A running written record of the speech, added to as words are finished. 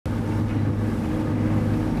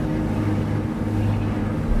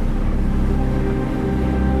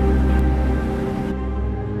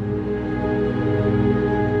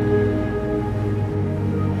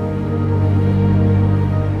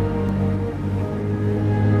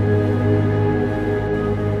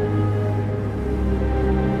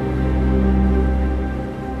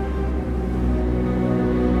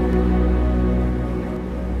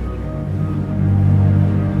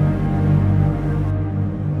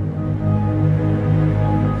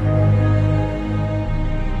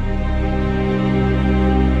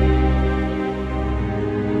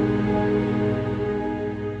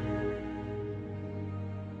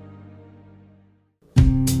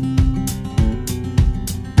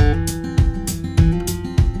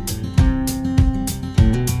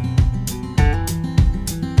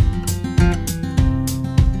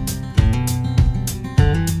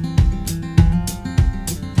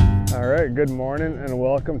morning and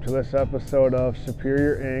welcome to this episode of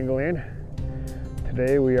Superior Angling.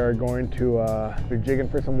 Today we are going to be jigging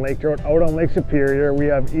for some lake trout out on Lake Superior. We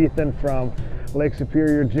have Ethan from Lake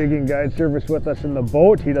Superior Jigging Guide Service with us in the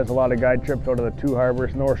boat. He does a lot of guide trips out of the Two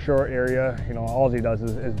Harbors, North Shore area. You know, all he does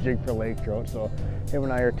is jig for lake trout. So him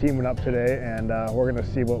and I are teaming up today, and we're going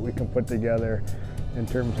to see what we can put together in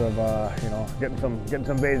terms of you know, getting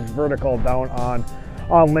some baits vertical down on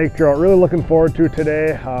lake trout. Really looking forward to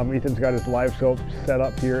today. Ethan's got his LiveScope set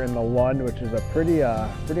up here in the Lund, which is a pretty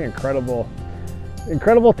incredible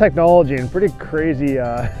technology and pretty crazy.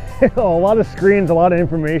 A lot of screens, a lot of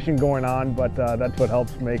information going on, but that's what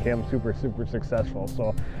helps make him super successful.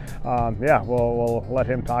 So yeah, we'll let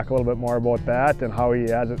him talk a little bit more about that and how he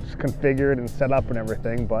has it configured and set up and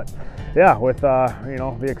everything. But yeah, with you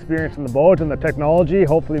know, the experience in the boat and the technology,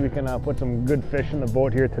 hopefully we can put some good fish in the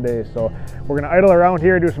boat here today. So we're gonna idle around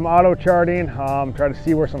here, do some auto charting, try to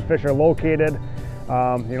see where some fish are located.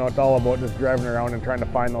 You know, it's all about just driving around and trying to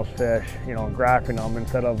find those fish, you know, graphing them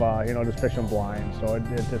instead of, you know, just fishing blind. So it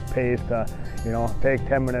just pays to, you know, take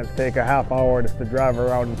 10 minutes, take a half hour just to drive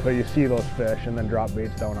around until you see those fish and then drop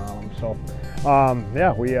baits down on them. So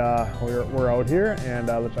yeah, we're out here, and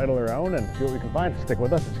let's idle around and see what we can find. Stick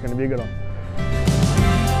with us, it's going to be a good one.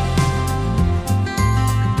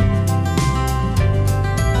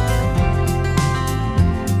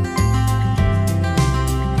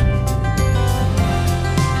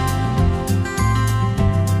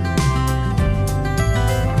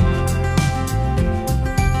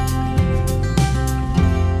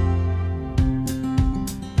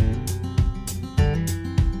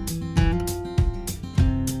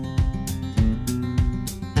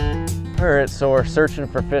 Alright, so we're searching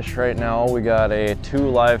for fish right now. We got a 2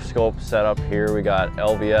 LiveScope set up here. We got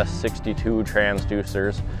LVS 62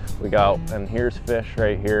 transducers. And here's fish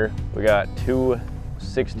right here. We got 2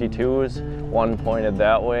 62s, one pointed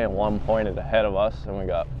that way and one pointed ahead of us. And we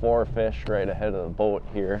got 4 fish right ahead of the boat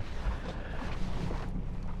here.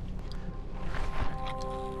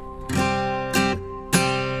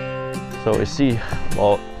 So we see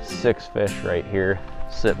about 6 fish right here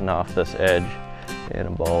sitting off this edge and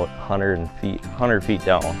about 100 feet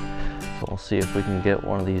down. So we'll see if we can get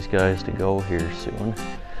one of these guys to go here soon.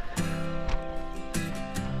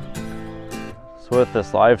 So with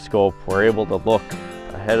this LiveScope, we're able to look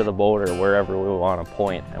ahead of the boat or wherever we want to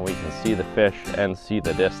point, and we can see the fish and see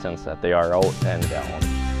the distance that they are out and down.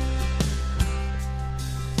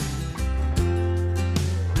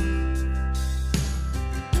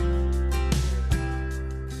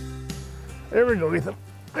 There we go, Ethan.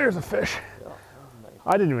 There's a fish.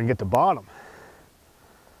 I didn't even get to bottom.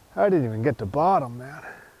 Man.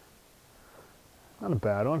 Not a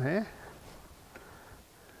bad one, hey?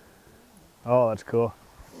 Oh, that's cool.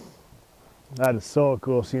 That is so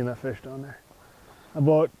cool seeing that fish down there.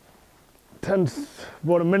 About a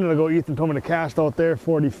minute ago, Ethan told me to cast out there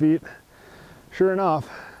 40 feet. Sure enough,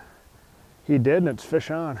 he did, and it's fish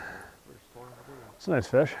on. It's a nice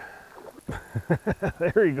fish.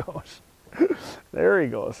 There he goes. There he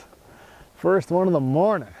goes. First one of the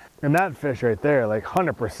morning. And that fish right there, like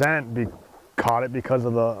 100% caught it because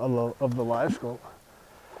of the LiveScope.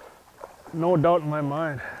 No doubt in my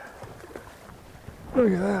mind.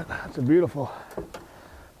 Look at that. That's a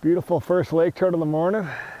beautiful first lake trout of the morning.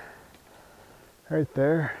 Right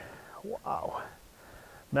there. Wow.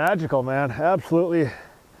 Magical, man. Absolutely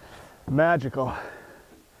magical.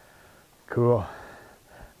 Cool.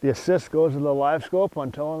 The assist goes to the LiveScope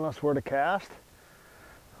on telling us where to cast.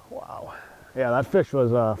 Wow. Yeah, that fish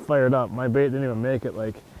was fired up. My bait didn't even make it.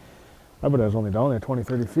 Like, I bet I was only down there 20,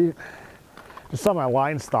 30 feet. Just saw my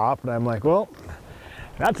line stop, and I'm like, well,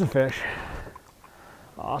 that's a fish.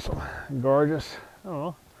 Awesome. Gorgeous. I don't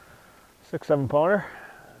know, 6, 7 pounder.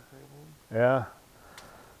 Yeah.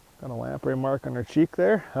 Got a lamprey mark on her cheek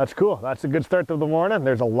there. That's cool. That's a good start to the morning.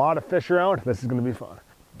 There's a lot of fish around. This is going to be fun.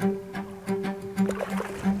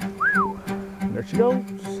 There she goes.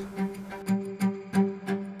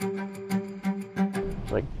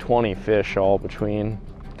 Like 20 fish all between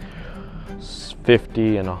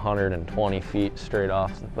 50 and 120 feet straight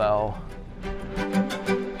off the bow.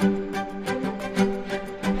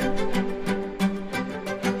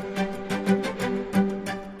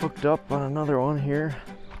 Hooked up on another one here.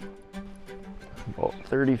 About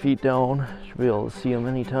 30 feet down. Should be able to see him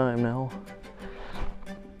anytime now.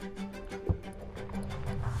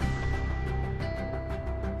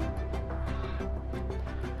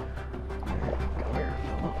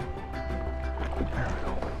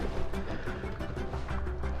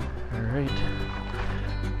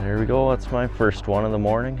 There we go, that's my first one of the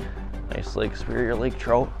morning. Nice Lake Superior lake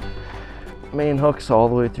trout. main hook's all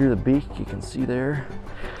the way through the beak, you can see there.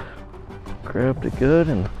 Grabbed it good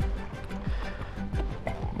and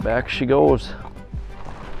back she goes.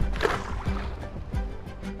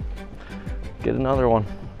 Get another one.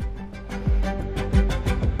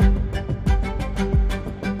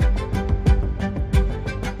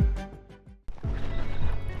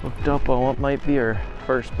 Hooked up on what might be our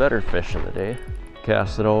first better fish of the day.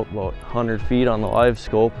 Cast it out about 100 feet on the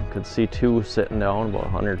LiveScope. Could see two sitting down about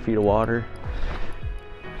 100 feet of water.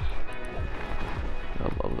 I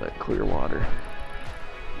love that clear water.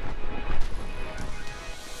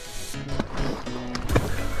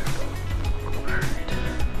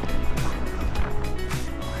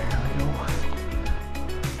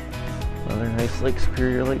 Another nice Lake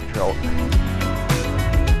Superior lake trout.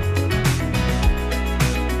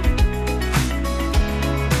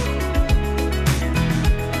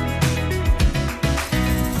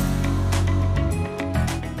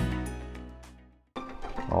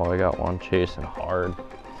 Oh, I got one chasing hard.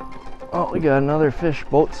 Oh, we got another fish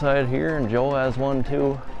boat side here, and Joe has one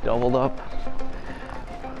too, doubled up.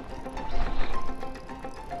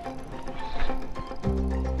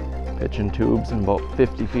 Pitching tubes in about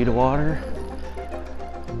 50 feet of water.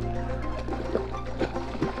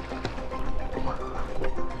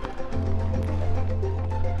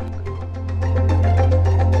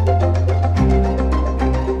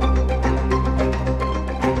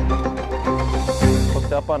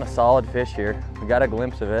 Hooked up on a solid fish here. We got a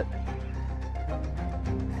glimpse of it.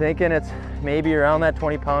 Thinking it's maybe around that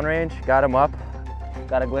 20-pound range. Got him up,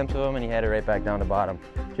 got a glimpse of him, and he headed right back down to bottom.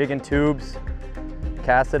 Jigging tubes.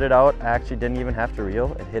 Casted it out, actually didn't even have to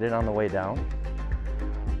reel. It hit it on the way down.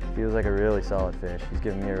 Feels like a really solid fish. He's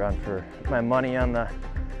giving me a run for my money on the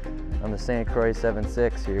St. Croix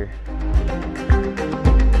 7.6 here.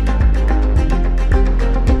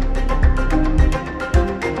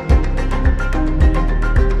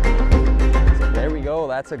 So there we go,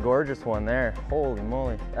 that's a gorgeous one there. Holy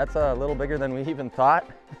moly, that's a little bigger than we even thought.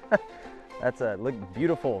 That's a look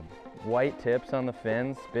beautiful. White tips on the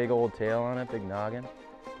fins, big old tail on it, big noggin.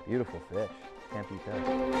 Beautiful fish, can't beat that.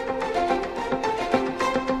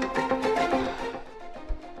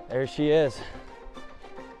 There she is.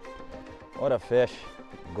 What a fish,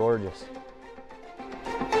 gorgeous.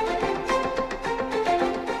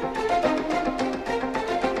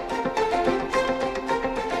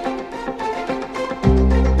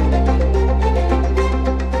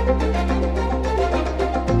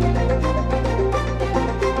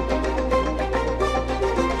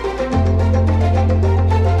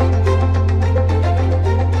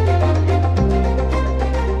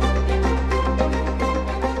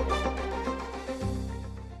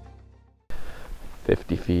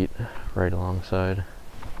 Right alongside.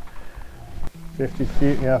 50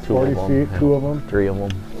 feet, yeah, 40 feet, yeah. Two of them. Three of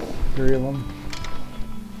them. Three of them.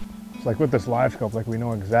 It's like with this LiveScope, like we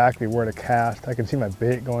know exactly where to cast. I can see my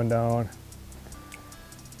bait going down.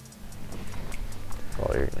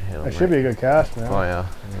 Oh, you're gonna hit him. That should be a good cast, man. Oh yeah,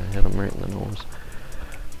 I'm gonna hit him right in the nose.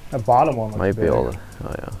 That bottom one might be all the,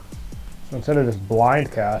 oh yeah. So instead of just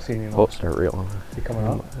blind casting, you know. Oh, start reeling. He coming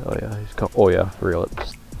up? Oh yeah, he's coming. Oh yeah, reel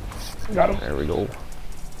it. Got him. There we go.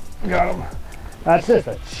 Got him. That's just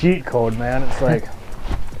a cheat code, man. It's like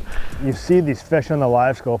you see these fish on the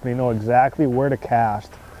LiveScope and you know exactly where to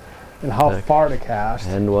cast and how far to cast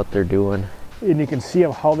and what they're doing, and you can see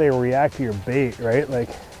how they react to your bait, right? Like,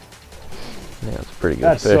 yeah, it's a pretty good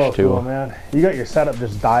that's fish so too. Cool, man. You got your setup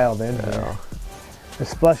just dialed in here.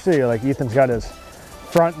 Especially like Ethan's got his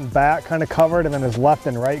front and back kind of covered, and then his left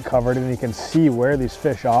and right covered, and you can see where these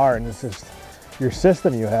fish are, and it's just. Your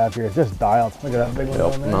system you have here is just dialed. Look at that big one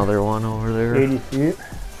down there. Another one over there. 80 feet.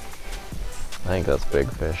 I think that's big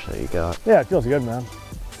fish that you got. Yeah, it feels good, man.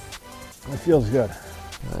 It feels good.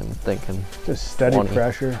 I'm thinking just steady 20.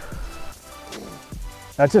 Pressure.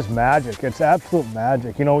 That's just magic. It's absolute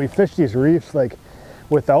magic. You know, we fish these reefs like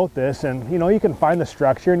without this, and you know, you can find the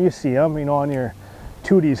structure and you see them, you know, on your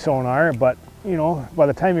 2D sonar, but you know, by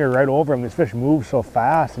the time you're right over them, these fish move so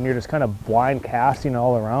fast and you're just kind of blind casting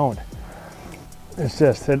all around. It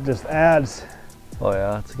just adds. Oh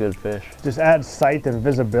yeah, it's a good fish. Just adds sight and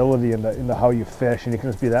visibility into how you fish, and you can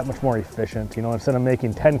just be that much more efficient. You know, instead of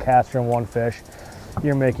making 10 casts from one fish,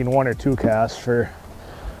 you're making 1 or 2 casts for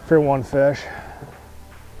one fish.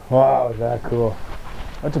 Wow, is that cool?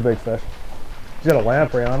 That's a big fish. He's got a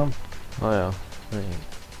lamprey on him. Oh yeah,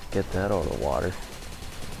 get that out of the water.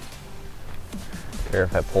 Care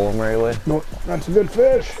if I pull him right away? No, that's a good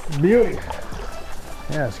fish. Beauty.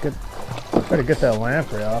 Yeah, it's good. Better get that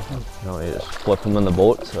lamprey off him. No, you just flip him in the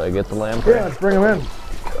boat so I get the lamprey. Yeah, let's bring him in.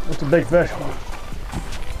 That's a big fish.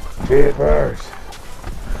 Jeepers.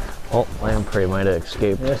 Oh, lamprey might have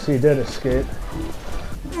escaped. Yes, he did escape.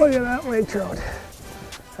 Look at that lake trout.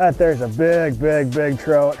 That there's a big, big, big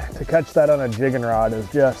trout. To catch that on a jigging rod is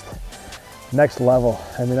just next level.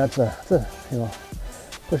 I mean, that's a you know,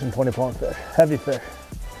 pushing 20-pound fish. Heavy fish.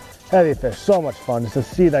 Heavy fish. So much fun just to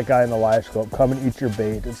see that guy in the LiveScope come and eat your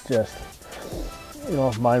bait. It's just, you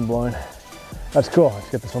know, mind-blowing. That's cool. Let's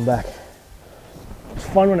get this one back. It's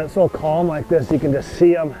fun when it's so calm like this. You can just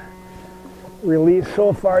see him release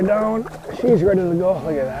so far down. She's ready to go.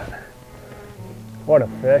 Look at that. What a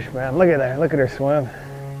fish, man. Look at that. Look at her swim.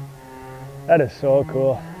 That is so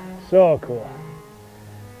cool. So cool.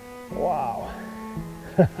 Wow.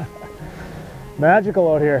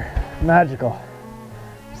 Magical out here. Magical.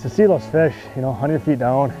 Just to see those fish, you know, 100 feet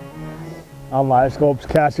down on LiveScopes,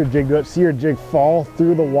 cast your jig to it, see your jig fall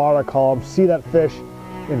through the water column, see that fish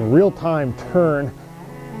in real time turn,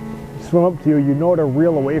 swim up to you, you know to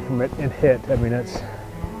reel away from it and hit. I mean, it's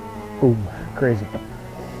boom, crazy.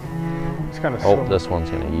 It's kind of Oh, this one's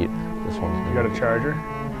gonna eat. This one's gonna You got a charger?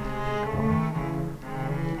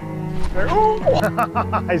 There. Oh!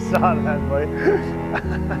 I saw that, buddy.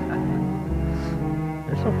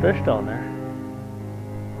 There's some fish down there.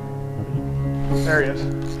 There he is.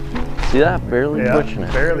 See that? Barely twitching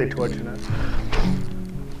it. Barely twitching it.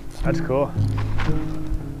 That's cool.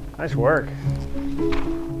 Nice work.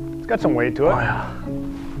 It's got some weight to it. Oh yeah,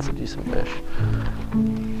 it's a decent fish.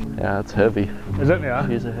 Yeah, it's heavy. Is it? Yeah.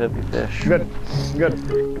 He's a heavy fish. Good. Good.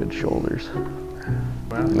 Good shoulders.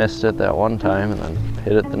 Well, Missed it that one time and then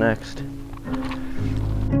hit it the next.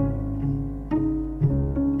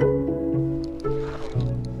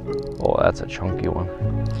 Oh, that's a chunky one.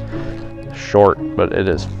 Short, but it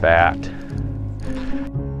is fat.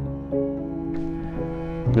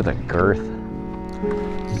 Look at that girth.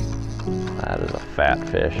 That is a fat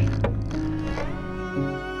fish.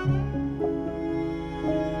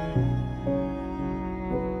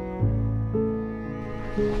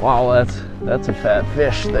 Wow, that's a fat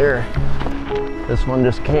fish there. This one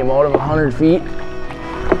just came out of 100 feet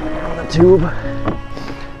on the tube.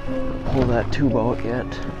 Pull that tube out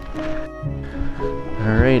yet.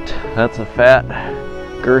 All right, that's a fat,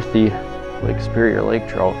 girthy Lake Superior lake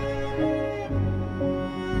trout.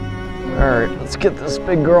 All right, let's get this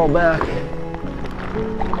big girl back.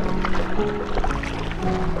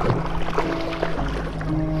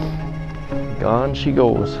 Gone she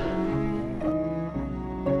goes.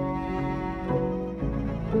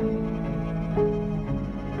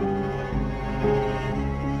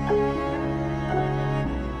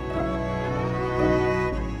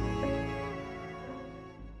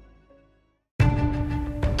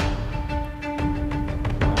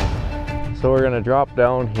 So we're gonna drop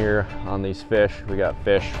down here on these fish. We got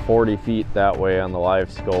fish 40 feet that way on the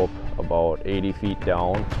LiveScope, about 80 feet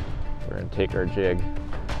down. We're gonna take our jig,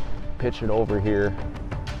 pitch it over here,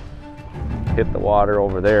 hit the water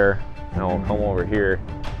over there. Now we'll come over here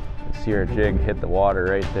and see our jig hit the water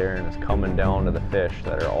right there, and it's coming down to the fish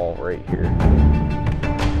that are all right here.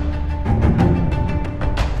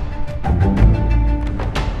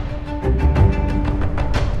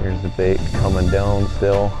 Here's the bait coming down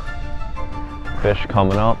still. Fish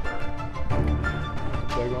coming up.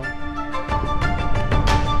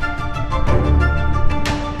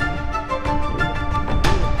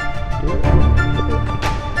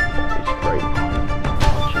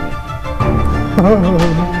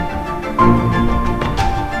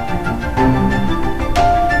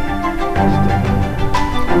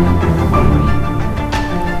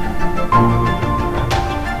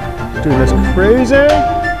 Dude, that's crazy.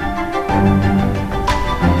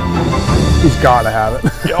 He's gotta have it.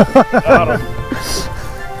 Yep, got him.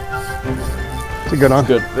 It's a good one.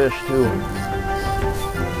 Good fish too.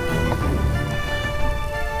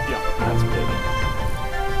 Yeah, that's big.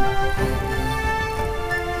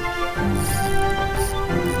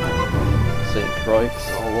 St. Croix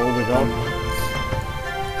all loaded up.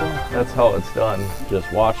 That's how it's done.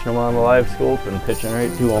 Just watching them on the LiveScope and pitching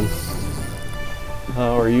right to them.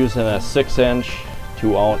 We're using a 6-inch,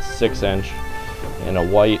 2-ounce 6-inch. And a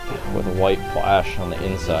white with a white flash on the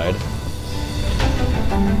inside.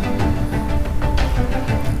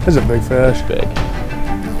 This is a big fish. It's big.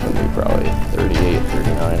 It'll be probably 38,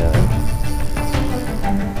 39, I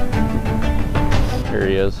think. Here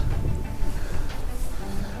he is.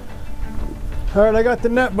 All right, I got the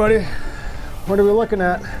net, buddy. What are we looking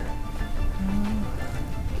at?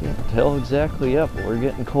 Can't tell exactly yet, but we're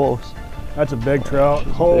getting close. That's a big trout.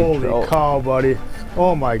 Holy big trout. cow, buddy.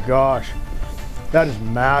 Oh my gosh. That is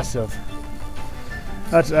massive.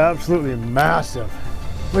 That's absolutely massive.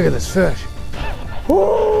 Look at this fish.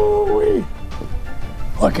 Woo-wee.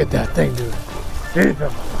 Look at that thing, dude.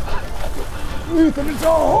 Ethan. Ethan, it's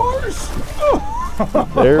a horse!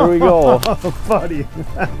 There we go. Oh, buddy.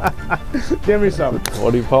 Give me some.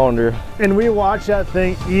 20 pounder. And we watch that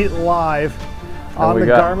thing eat live on the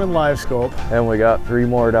Garmin LiveScope. And we got 3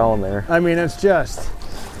 more down there. I mean, it's just,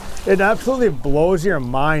 it absolutely blows your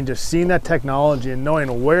mind just seeing that technology and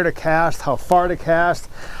knowing where to cast, how far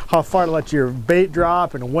to let your bait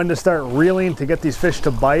drop, and when to start reeling to get these fish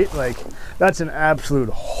to bite. Like, that's an absolute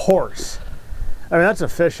horse. I mean, that's a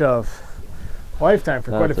fish of lifetime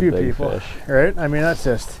for quite a few people, fish. Right? I mean, that's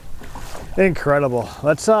just incredible.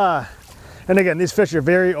 Let's and again, these fish are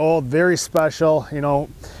very old, very special. You know,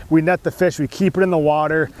 we net the fish, we keep it in the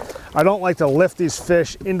water. I don't like to lift these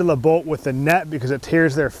fish into the boat with the net because it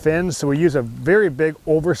tears their fins, so we use a very big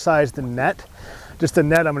oversized net. Just to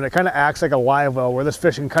net them, and it kind of acts like a live well where this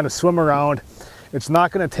fish can kind of swim around. It's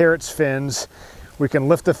not going to tear its fins. We can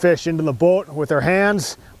lift the fish into the boat with our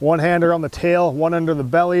hands, one hand around the tail, one under the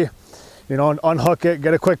belly, you know, and unhook it,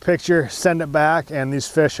 get a quick picture, send it back, and these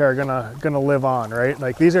fish are gonna live on, right?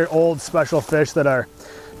 Like, these are old special fish that are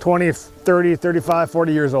 20, 30, 35,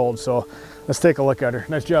 40 years old. So let's take a look at her.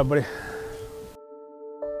 Nice job, buddy.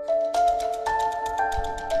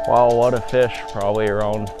 Wow, what a fish. Probably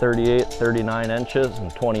around 38, 39 inches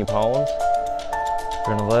and 20 pounds.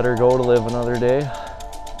 We're gonna let her go to live another day.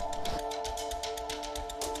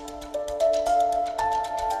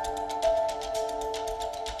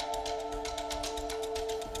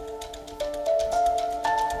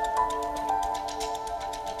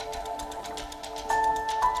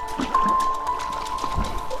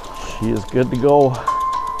 She is good to go.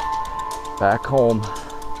 Back home.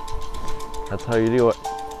 That's how you do it.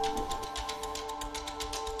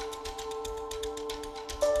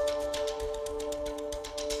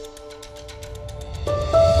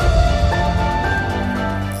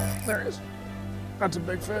 There it is. That's a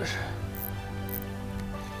big fish.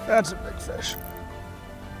 That's a big fish.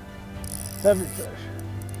 Heavy fish.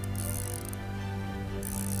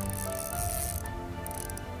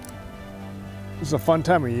 It's a fun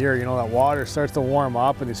time of year, you know, that water starts to warm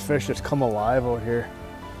up and these fish just come alive out here.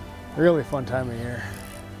 Really fun time of year.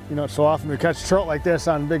 You know, so often we catch trout like this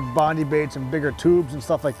on big bondy baits and bigger tubes and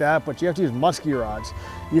stuff like that, but you have to use musky rods.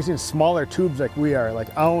 Using smaller tubes like we are,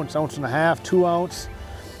 like ounce, ounce and a half, 2 ounce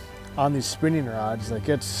on these spinning rods. Like,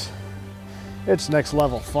 it's next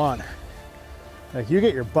level fun. Like, you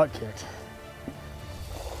get your butt kicked.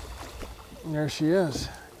 And there she is.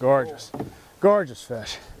 Gorgeous, gorgeous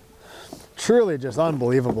fish. Truly just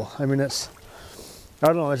unbelievable. I mean, it's, I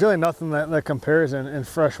don't know, there's really nothing that compares in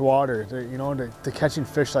fresh water to, you know, to catching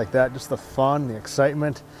fish like that. Just the fun, the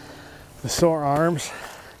excitement, the sore arms.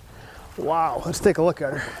 Wow, let's take a look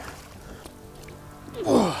at her.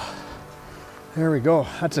 Oh, there we go.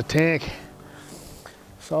 That's a tank.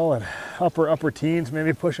 Solid upper teens,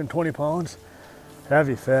 maybe pushing 20 pounds.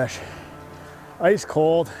 Heavy fish. Ice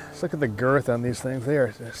cold. Let's look at the girth on these things. They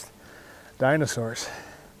are just dinosaurs.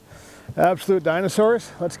 Absolute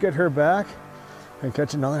dinosaurs. Let's get her back and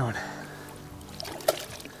catch another one.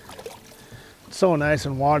 It's so nice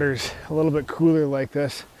when water's a little bit cooler like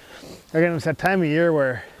this. Again, it's that time of year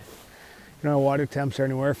where, you know, water temps are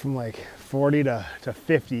anywhere from like 40 to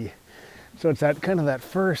 50. So it's that kind of that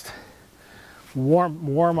first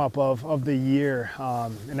warm up of the year,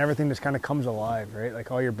 and everything just kind of comes alive, right?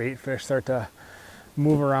 Like, all your bait fish start to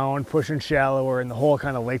move around, pushing shallower, and the whole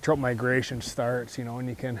kind of lake trout migration starts, you know, and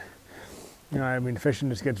you can, you know, I mean, fishing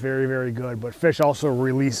just gets very, very good, but fish also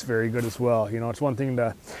release very good as well. You know, it's one thing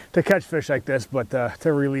to catch fish like this, but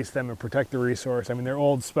to release them and protect the resource. I mean, they're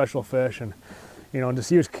old special fish, and, you know, just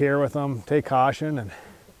use care with them, take caution, and,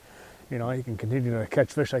 you know, you can continue to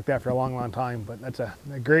catch fish like that for a long, long time. But that's a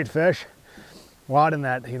great fish. A lot in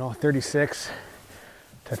that, you know, 36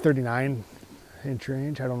 to 39 inch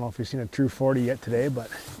range. I don't know if you've seen a true 40 yet today, but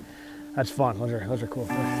that's fun. Those are cool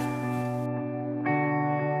fish.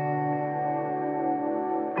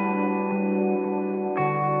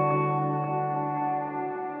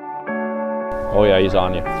 Oh yeah, he's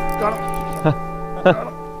on you. Got him. Got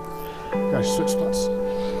him. Gosh, switch spots.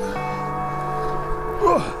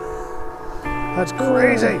 That's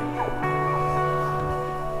crazy.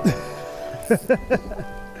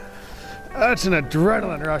 That's an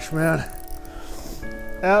adrenaline rush, man.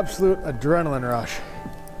 Absolute adrenaline rush.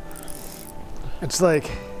 It's like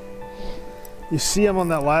you see them on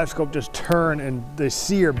that LiveScope just turn and they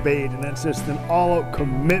see your bait, and it's just an all-out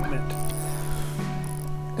commitment.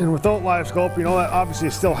 And without LiveScope, you know, that obviously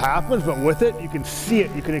still happens, but with it, you can see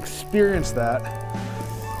it, you can experience that,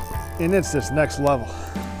 and it's this next level.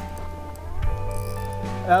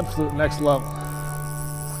 Absolute next level.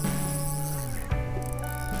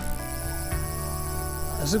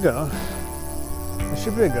 This is good, huh? It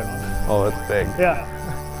should be a good one. Oh, it's big. Yeah,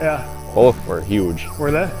 yeah. Both were huge.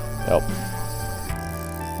 Were they? Yep.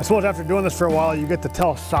 I suppose after doing this for a while, you get to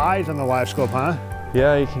tell size on the LiveScope, huh?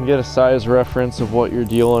 Yeah, you can get a size reference of what you're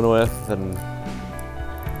dealing with,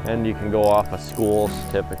 and you can go off of schools.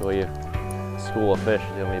 Typically, school of fish is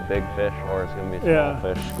gonna be big fish, or it's gonna be small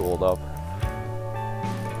fish schooled up.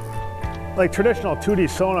 Like traditional 2D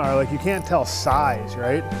sonar, like you can't tell size,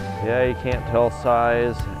 right? Yeah, you can't tell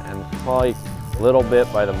size, and probably a little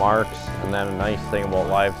bit by the marks. And then a nice thing about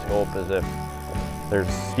LiveScope is if there's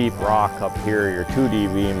steep rock up here, your 2D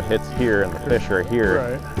beam hits here and the fish are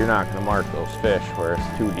here, right, you're not going to mark those fish, whereas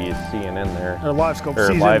 2D is seeing in there. Or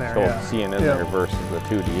LiveScope seeing in there versus the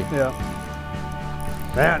 2D. Yeah.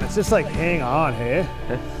 Man, it's just like hang on, hey?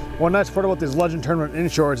 One nice part about these Legend Tournament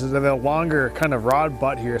inshores is they have a longer kind of rod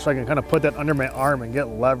butt here, so I can kind of put that under my arm and get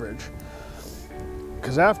leverage.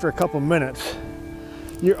 Because after a couple minutes,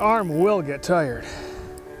 your arm will get tired.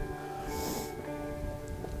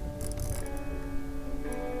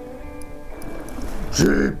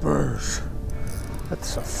 Jeepers.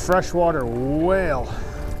 That's a freshwater whale.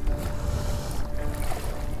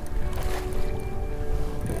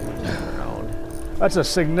 That's a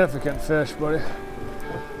significant fish, buddy.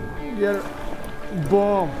 Get it.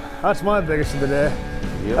 Boom. That's my biggest of the day.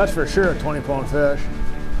 Yep. That's for sure a 20-pound fish.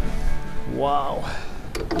 Wow.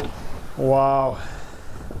 Wow.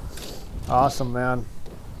 Awesome, man.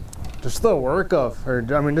 Just the work of, or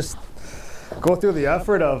I mean, just go through the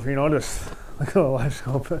effort of, you know, just look at the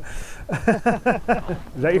LiveScope.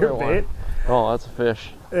 Is that your bait? Oh, that's a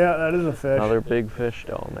fish. Yeah, that is a fish. Another big fish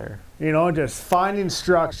down there. You know, just finding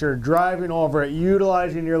structure, driving over it,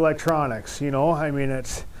 utilizing your electronics, you know, I mean,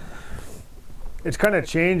 it's kind of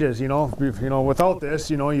changes, you know, without this,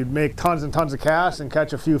 you know, you'd make tons and tons of casts and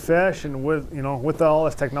catch a few fish, and with, you know, with all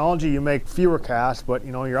this technology, you make fewer casts, but,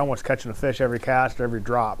 you know, you're almost catching a fish every cast or every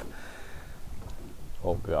drop.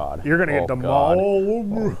 Oh, God. You're going to get demolished.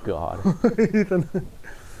 Oh, God. Ethan.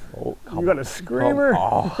 Oh, you got a screamer.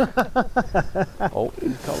 Oh, oh,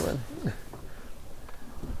 he's coming.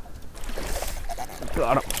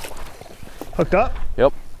 Got him. Hooked up?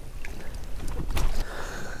 Yep.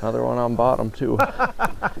 Another one on bottom too.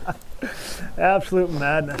 Absolute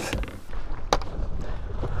madness.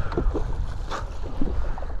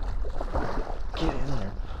 Get in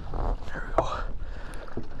there. There we go.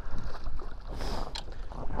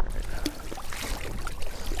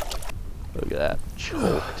 Look at that.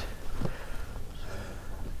 Choked.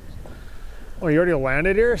 Oh, you already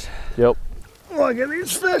landed yours? Yep. Look at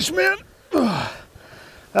these fish, man.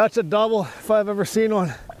 That's a double if I've ever seen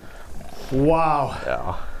one. Wow.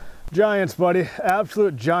 Yeah. Giants, buddy.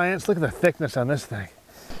 Absolute giants. Look at the thickness on this thing.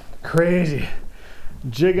 Crazy.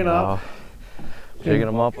 Jigging up. Jigging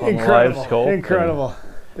them up on the LiveScope. Incredible.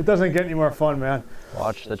 It doesn't get any more fun, man.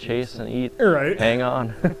 Watch the chase and eat. Right. Hang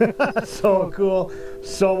on. So cool.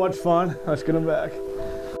 So much fun. Let's get them back.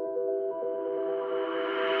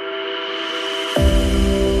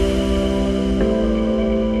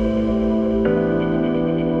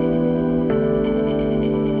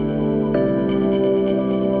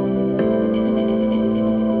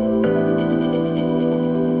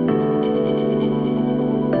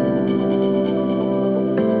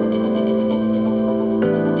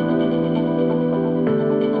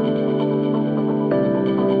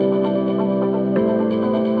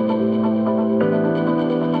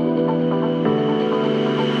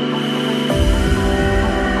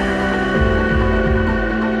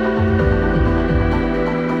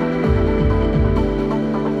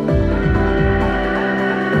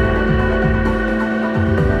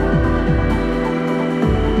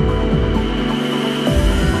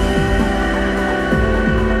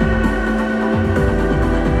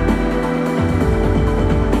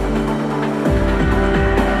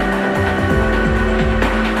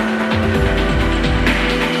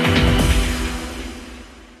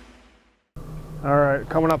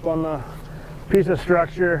 Coming up on the piece of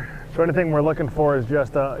structure, so anything we're looking for is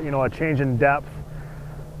just a, you know, a change in depth,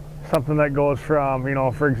 something that goes from, you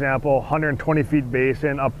know, for example, 120 feet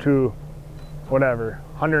basin up to whatever,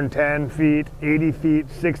 110 feet, 80 feet,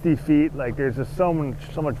 60 feet. Like there's just so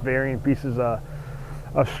much varying pieces of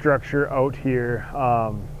structure out here,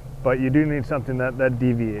 but you do need something that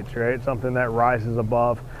deviates, right? Something that rises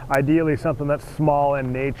above. Ideally something that's small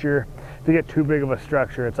in nature. If you get too big of a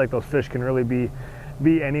structure, it's like those fish can really be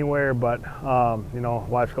anywhere, but you know,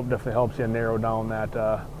 LiveScope definitely helps you narrow down that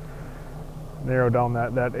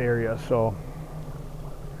area. So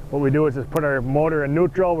what we do is just put our motor in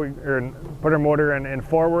neutral, or put our motor in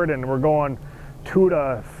forward, and we're going 2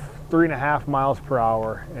 to 3.5 miles per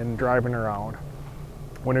hour and driving around.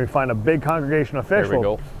 When we find a big congregation of fish, There we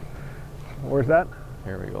go. Where's that?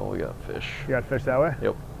 Here we go, we got fish. You got fish that way?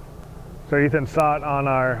 Yep. So Ethan saw it on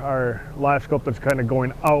our LiveScope that's kind of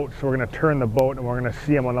going out, so we're going to turn the boat and we're going to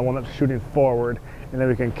see them on the one that's shooting forward, and then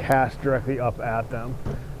we can cast directly up at them.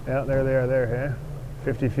 Yeah, there they are there, hey?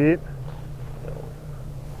 50 feet?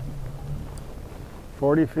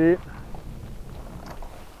 40 feet?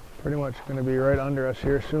 Pretty much going to be right under us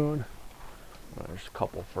here soon. There's a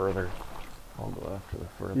couple further. I'll go after the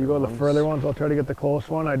further You go ones. the further ones, I'll try to get the close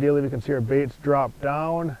one. Ideally we can see our baits drop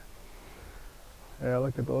down. Yeah,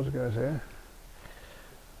 look at those guys, eh?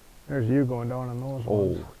 There's you going down on those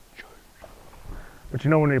ones. But you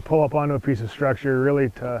know, when we pull up onto a piece of structure, really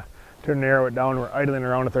to narrow it down, we're idling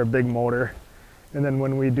around with our big motor. And then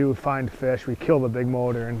when we do find fish, we kill the big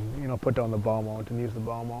motor and, you know, put down the bow mount and use the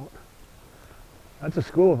bow mount. That's a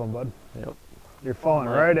school of them, bud. Yep. You're falling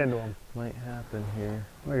right into them. Might happen here.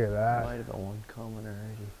 Look at that. Might have got one coming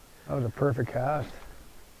already. That was a perfect cast.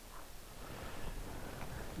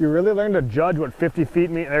 You really learn to judge what 50 feet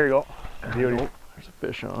mean. There you go. Beauty. Oh, there's a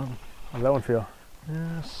fish on. How's that one feel?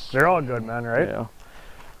 Yes. They're all good, man, right? Yeah.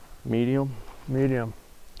 Medium. Medium.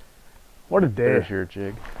 What a day. There's your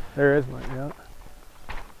jig. There is mine, yeah.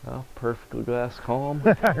 Oh, perfectly glass calm.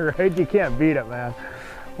 Right? You can't beat it, man.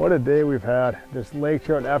 What a day we've had. Just lake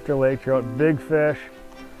trout after lake trout, big fish.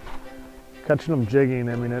 Catching them jigging,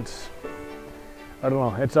 I mean, it's, I don't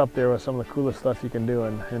know, it's up there with some of the coolest stuff you can do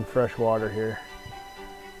in fresh water here.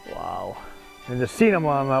 Wow. And just seeing them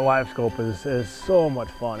on that LiveScope is so much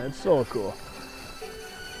fun. It's so cool.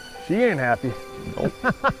 She ain't happy. Nope.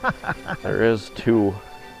 There is two.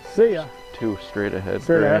 See ya. Two straight ahead.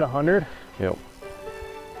 Straight ahead, 100? Yep.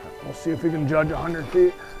 We'll see if we can judge 100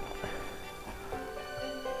 feet.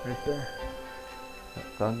 Right there. That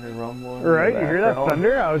thunder rumbling. Right, you hear that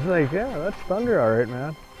thunder? I was like, yeah, that's thunder all right,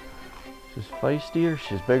 man. She's feisty or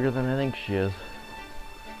she's bigger than I think she is.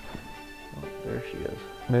 Oh, there she is.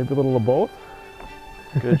 Maybe a little of both.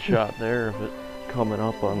 Good shot there of it coming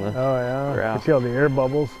up on the Oh yeah, graph. you see all the air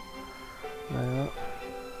bubbles. Yeah.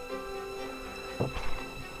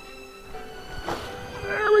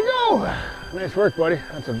 There we go. Nice work, buddy.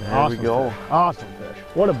 That's an awesome we go. fish. Awesome fish.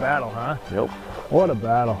 What a battle, huh? Yep. What a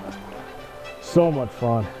battle. So much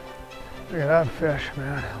fun. Look at that fish,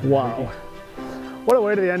 man. Wow. What a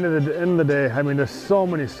way to the end of the day. I mean, there's so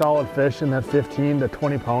many solid fish in that 15 to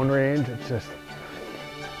 20 pound range. It's just,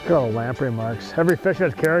 look at all the lamprey marks. Every fish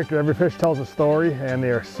has character, every fish tells a story, and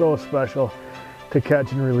they are so special to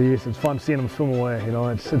catch and release. It's fun seeing them swim away, you know.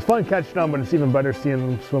 It's fun catching them, but it's even better seeing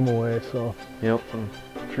them swim away, so. Yep,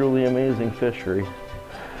 truly amazing fishery.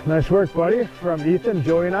 Nice work, buddy. From Ethan,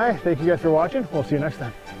 Joey, and I, thank you guys for watching. We'll see you next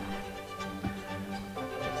time.